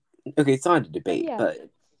 like okay, it's not a But debate, yeah, but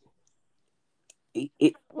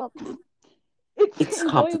it well, it's it's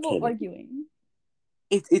enjoyable complicated. arguing.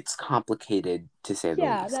 It's complicated to say the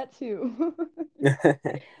Yeah, least. that too.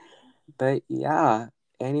 But yeah,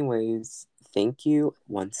 anyways, thank you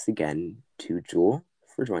once again to Jewel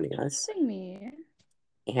for joining us. Hosting me.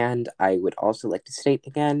 And I would also like to state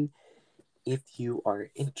again, if you are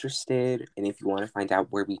interested and if you want to find out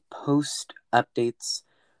where we post updates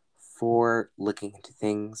for Looking Into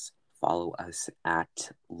Things, follow us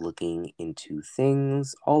at Looking Into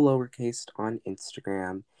Things, all lowercase on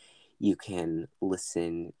Instagram. You can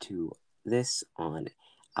listen to this on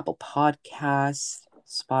Apple Podcasts,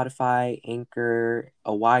 Spotify, Anchor,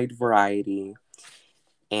 a wide variety,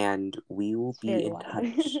 and we will It's be very in wide.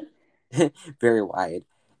 touch. Very wide.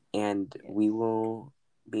 And Yes. we will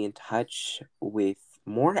be in touch with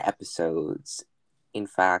more episodes. In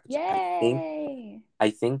fact, Yay! I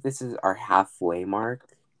think this is our halfway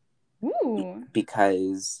mark Ooh,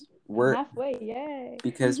 because I'm we're halfway. Yay!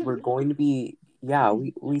 going to be yeah,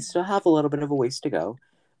 we still have a little bit of a ways to go,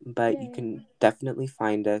 but you Yay! can definitely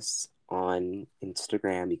find us on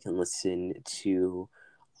Instagram. You can listen to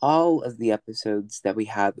all of the episodes that we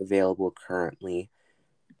have available currently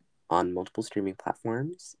on multiple streaming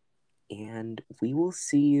platforms. And we will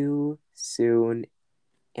see you soon.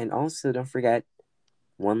 And also, don't forget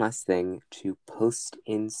one last thing to post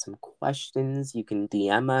in some questions. You can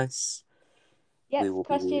DM us. Yes, We will be,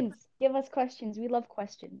 questions. Give us questions. We love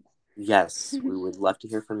questions. yes, we would love to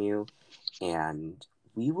hear from you. And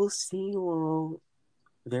we will see you all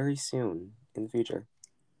very soon in the future.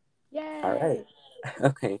 All right. Yay!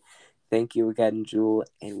 Okay. Thank you again, Jewel.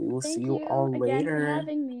 And we will see Thank you you all again for later.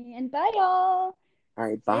 having me. And bye, y'all. All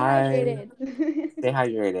right. Stay Bye. hydrated. Stay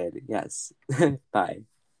hydrated. Yes.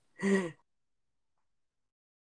 Bye.